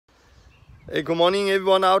Hey, good morning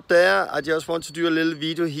everyone out there. I just want to do a little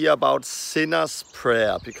video here about sinner's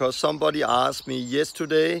prayer because somebody asked me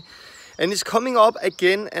yesterday and it's coming up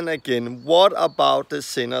again and again. What about the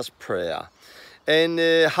sinner's prayer? And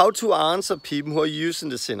how to answer people who are using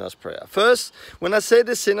the sinner's prayer. First, when I say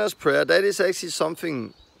the sinner's prayer, that is actually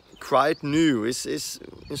something quite new. It's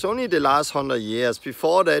only the last 100 years.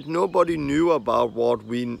 Before that, nobody knew about what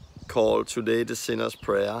we call today the sinner's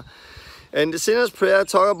prayer. And the sinner's prayer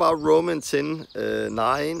talk about Romans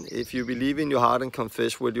 10:9. If you believe in your heart and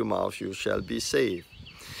confess with your mouth, you shall be saved.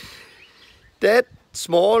 That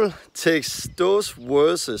small text, those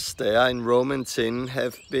verses there in Romans 10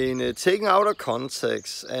 have been taken out of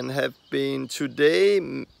context and have been today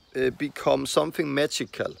become something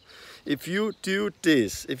magical. If you do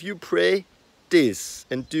this, if you pray this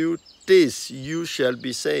and do this, you shall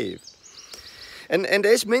be saved. And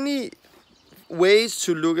there's many ways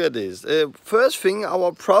to look at this. First thing,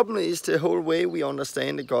 our problem is the whole way we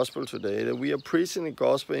understand the gospel today. That we are preaching the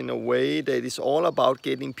gospel in a way that is all about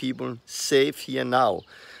getting people saved here now.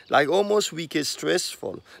 Like almost we get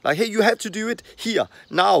stressful. Like, hey, you have to do it here,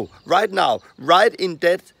 now, right in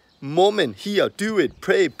that moment here. Do it,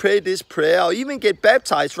 pray this prayer, or even get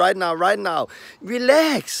baptized right now.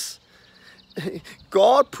 Relax.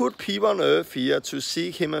 God put people on earth here to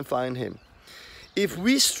seek Him and find Him. If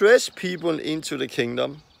we stress people into the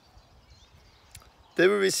kingdom, they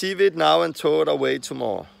will receive it now and throw it away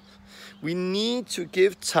tomorrow. We need to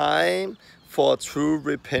give time for true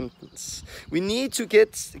repentance. We need to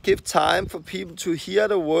give time for people to hear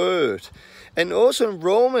the word. And also in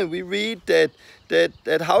Romans we read that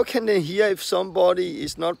how can they hear if somebody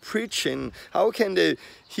is not preaching? How can they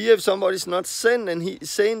hear if somebody is not sent? And he's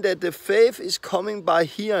saying that the faith is coming by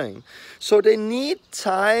hearing. So they need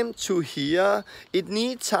time to hear. It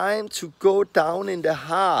needs time to go down in the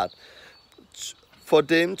heart for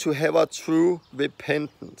them to have a true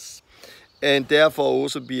repentance. And therefore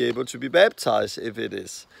also be able to be baptized if it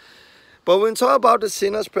is. But when we talk about the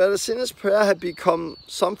sinner's prayer has become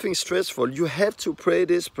something stressful. You have to pray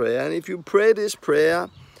this prayer, and if you pray this prayer,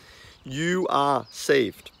 you are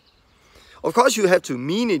saved. Of course, you have to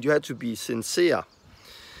mean it, you have to be sincere.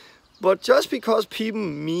 But just because people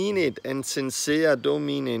mean it and sincere don't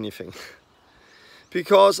mean anything.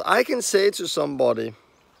 Because I can say to somebody,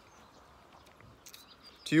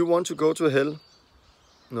 do you want to go to hell?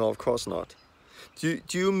 No, of course not. Do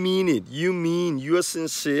you mean it? You are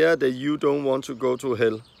sincere that you don't want to go to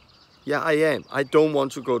hell? Yeah, I am. I don't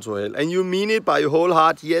want to go to hell. And you mean it by your whole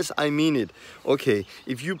heart? Yes, I mean it. Okay,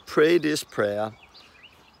 if you pray this prayer,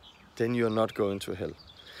 then you're not going to hell.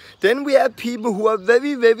 Then we have people who are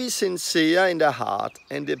very, very sincere in their heart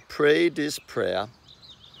and they pray this prayer.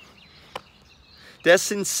 They're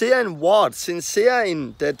sincere in what? Sincere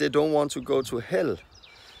in that they don't want to go to hell.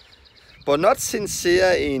 But not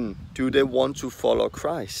sincere in, do they want to follow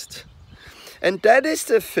Christ? And that is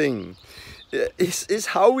the thing, is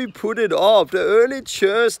how we put it up. The early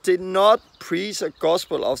church did not preach a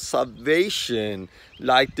gospel of salvation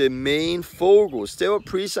like the main focus. They were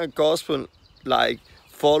preaching a gospel like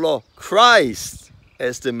follow Christ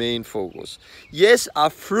as the main focus. Yes,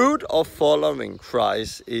 a fruit of following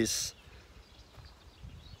Christ is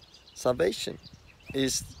salvation,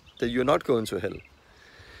 is that you're not going to hell.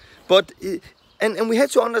 But, and we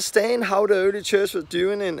have to understand how the early church was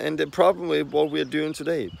doing and the problem with what we are doing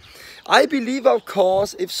today. I believe, of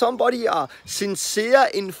course, if somebody are sincere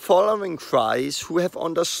in following Christ, who have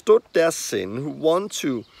understood their sin, who want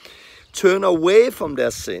to turn away from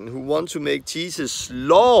their sin, who want to make Jesus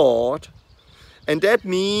Lord, and that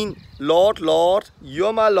means, Lord, Lord,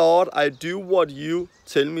 you're my Lord, I do what you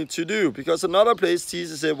tell me to do. Because another place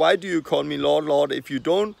Jesus said, why do you call me Lord, Lord, if you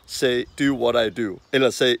don't say, do what I do? Or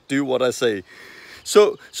say, do what I say.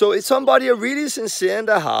 So if somebody are really sincere in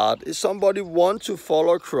their heart, if somebody want to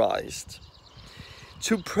follow Christ,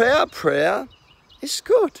 to pray a prayer is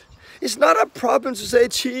good. It's not a problem to say,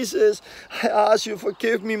 Jesus, I ask you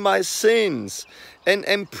forgive me my sins.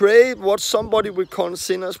 And pray what somebody would call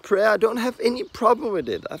sinner's prayer. I don't have any problem with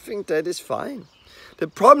it. I think that is fine. The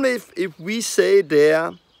problem is if we say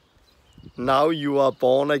there, now you are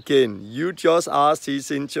born again. You just ask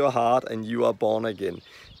Jesus into your heart and you are born again.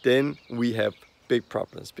 Then we have big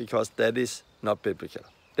problems because that is not biblical.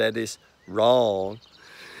 That is wrong.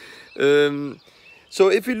 So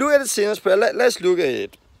if we look at the sinner's prayer, let's look at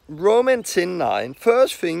it. Romans 10:9.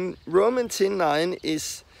 First thing, Romans 10:9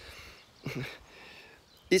 is...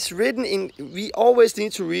 It's written in, we always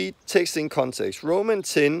need to read text in context.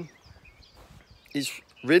 Romans 10 is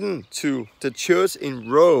written to the church in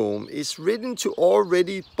Rome. It's written to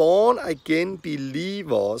already born again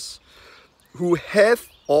believers who have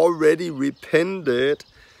already repented,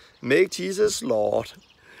 make Jesus Lord,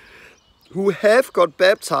 who have got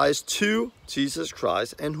baptized to Jesus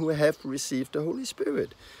Christ, and who have received the Holy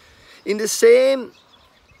Spirit. In the same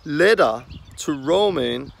letter to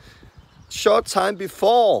Romans, short time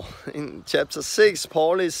before, in chapter 6,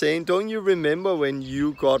 Paul is saying, don't you remember when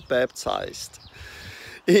you got baptized?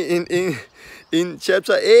 In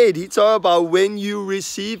chapter 8, he talks about when you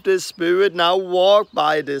received the Spirit, now walk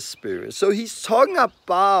by the Spirit. So he's talking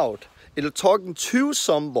to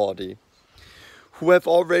somebody who have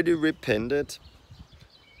already repented,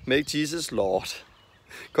 make Jesus Lord,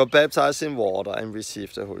 got baptized in water and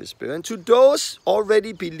received the Holy Spirit. And to those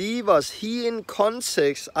already believers, he in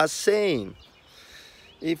context are saying,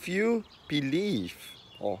 if you believe,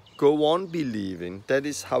 or go on believing, that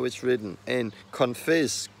is how it's written, and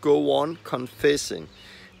confess, go on confessing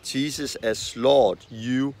Jesus as Lord,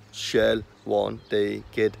 you shall one day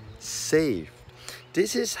get saved.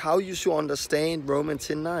 This is how you should understand Romans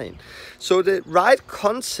 10:9. So the right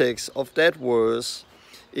context of that verse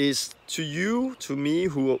is to you, to me,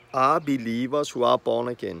 who are believers, who are born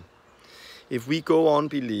again. If we go on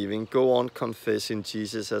believing, go on confessing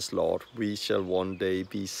Jesus as Lord, we shall one day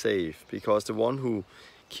be saved, because the one who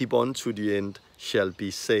keep on to the end shall be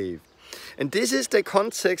saved. And this is the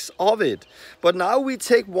context of it. But now we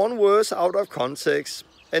take one verse out of context,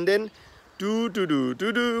 and then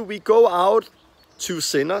we go out to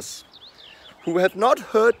sinners who have not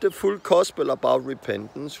heard the full gospel about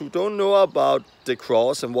repentance, who don't know about the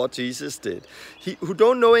cross and what Jesus did, who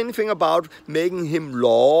don't know anything about making him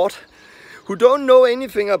Lord, who don't know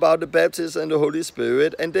anything about the baptism and the Holy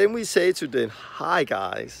Spirit. And then we say to them, hi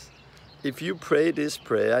guys, if you pray this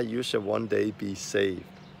prayer, you shall one day be saved.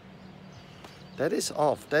 That is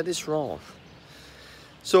off, that is wrong.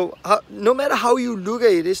 So no matter how you look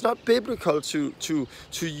at it, it's not biblical to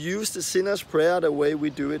use the sinner's prayer the way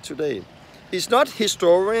we do it today. It's not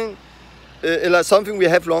historian, like something we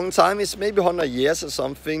have long time. It's maybe 100 years or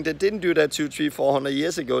something. They didn't do that 200, 300, 400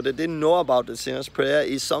 years ago. They didn't know about the sinner's prayer.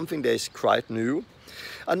 It's something that is quite new.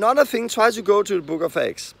 Another thing, try to go to the book of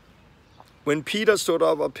Acts. When Peter stood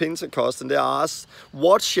up at Pentecost and they asked,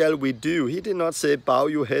 what shall we do? He did not say, bow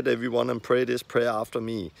your head everyone and pray this prayer after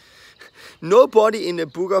me. Nobody in the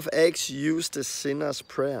book of Acts used the sinner's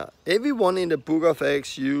prayer. Everyone in the book of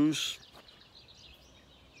Acts used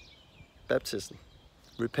baptism,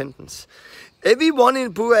 repentance. Everyone in the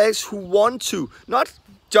book of Acts who want to not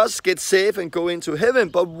just get saved and go into heaven,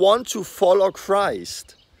 but want to follow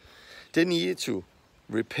Christ, they needed to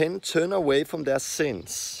repent, turn away from their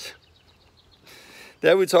sins.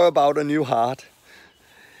 There we talk about a new heart.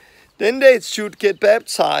 Then they should get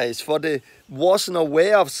baptized, for they wasn't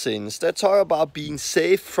aware of sins. They talk about being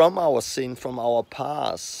saved from our sin, from our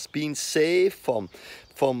past, being saved from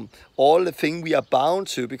all the things we are bound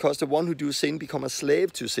to, because the one who do sin become a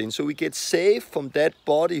slave to sin. So we get saved from that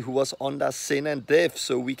body who was under sin and death,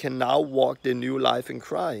 so we can now walk the new life in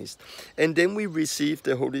Christ. And then we receive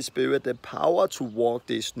the Holy Spirit, the power to walk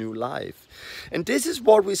this new life. And this is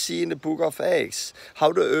what we see in the book of Acts,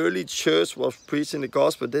 how the early church was preaching the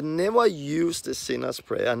gospel. They never used the sinner's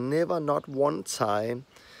prayer, never, not one time.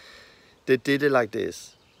 They did it like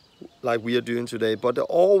this, like we are doing today, but they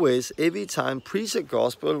always, every time, preach a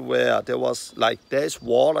gospel where there was like, there's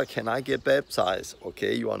water, can I get baptized?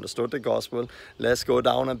 Okay, you understood the gospel, let's go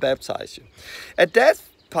down and baptize you. At that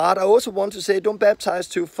part, I also want to say, don't baptize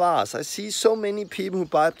too fast. I see so many people who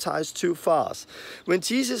baptize too fast. When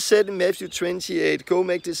Jesus said in Matthew 28, go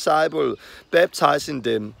make disciples, baptizing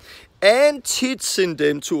them, and teaching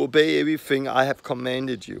them to obey everything I have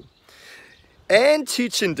commanded you. And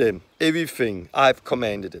teaching them everything I've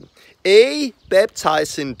commanded them. A,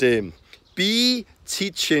 baptizing them. B,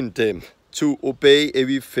 teaching them to obey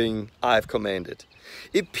everything I've commanded.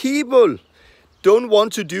 If people don't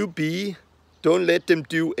want to do B, don't let them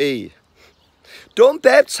do A. Don't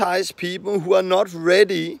baptize people who are not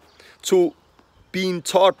ready to being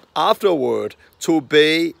taught afterward to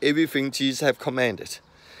obey everything Jesus have commanded.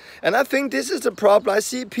 And I think this is the problem. I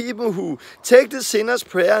see people who take the sinner's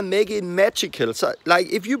prayer and make it magical. So,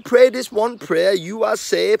 like, if you pray this one prayer, you are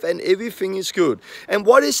saved and everything is good. And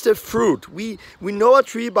what is the fruit? We know a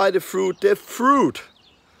tree by the fruit. The fruit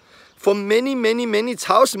for many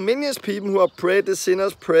thousand, millions of people who have prayed the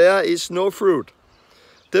sinner's prayer is no fruit.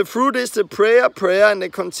 The fruit is the prayer, and they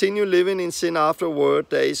continue living in sin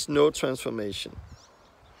afterward. There is no transformation.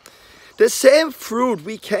 The same fruit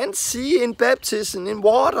we can see in baptism in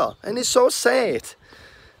water, and it's so sad.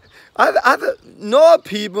 I know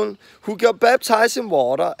people who got baptized in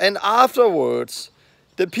water, and afterwards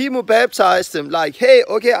the people baptized them like, hey,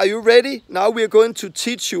 okay, are you ready? Now we're going to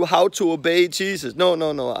teach you how to obey Jesus. No,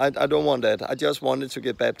 I don't want that. I just wanted to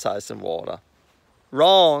get baptized in water.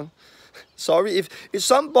 Wrong. Sorry, if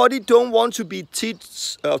somebody don't want to be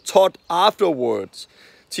taught afterwards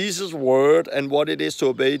Jesus' word and what it is to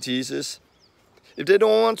obey Jesus, if they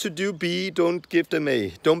don't want to do B, don't give them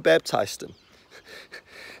A. Don't baptize them.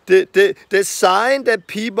 The sign that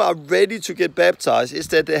people are ready to get baptized is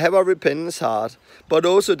that they have a repentance heart, but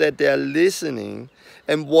also that they are listening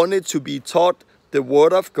and wanted to be taught the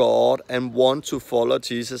word of God and want to follow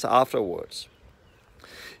Jesus afterwards.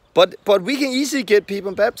 But we can easily get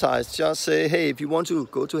people baptized. Just say, hey, if you want to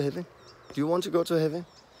go to heaven, do you want to go to heaven?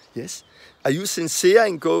 Yes. Are you sincere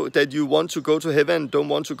in that you want to go to heaven and don't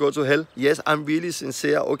want to go to hell? Yes, I'm really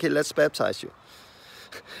sincere. Okay, let's baptize you.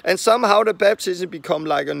 And somehow the baptism become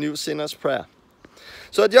like a new sinner's prayer.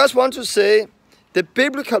 So I just want to say, the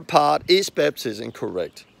biblical part is baptism,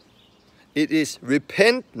 correct. It is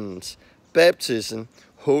repentance, baptism,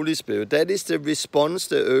 Holy Spirit. That is the response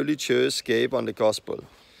the early church gave on the gospel.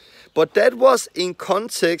 But that was in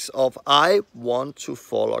context of, I want to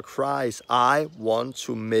follow Christ. I want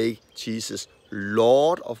to make Jesus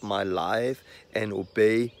Lord of my life and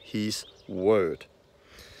obey his word.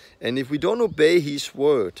 And if we don't obey his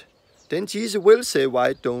word, then Jesus will say,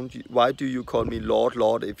 why do you call me Lord,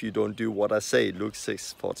 Lord, if you don't do what I say? Luke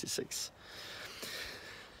 6:46.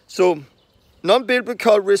 So,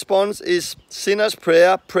 non-biblical response is sinner's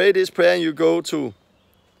prayer. Pray this prayer and you go to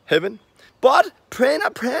heaven. But praying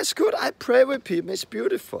a prayer is good. I pray with people. It's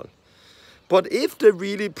beautiful. But if they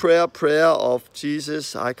really pray a prayer of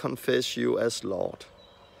Jesus, I confess you as Lord,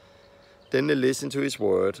 then they listen to his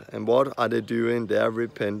word. And what are they doing? They are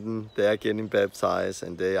repenting. They are getting baptized.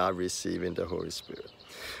 And they are receiving the Holy Spirit.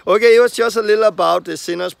 Okay, it was just a little about the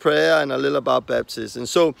sinner's prayer and a little about baptism.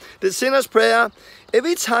 So the sinner's prayer,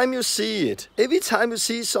 every time you see it, every time you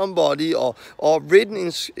see somebody or written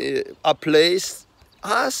in a place,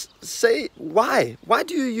 say why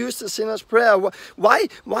do you use the sinner's prayer? Why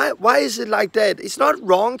is it like that? It's not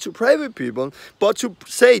wrong to pray with people, but to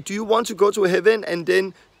say, do you want to go to heaven, and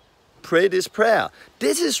then pray this prayer?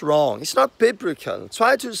 This is wrong. It's not biblical.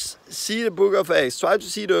 Try to see the book of Acts. Try to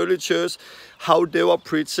see the early church, how they were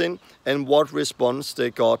preaching and what response they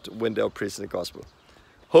got when they were preaching the gospel.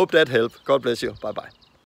 Hope that helped. God bless you. Bye bye.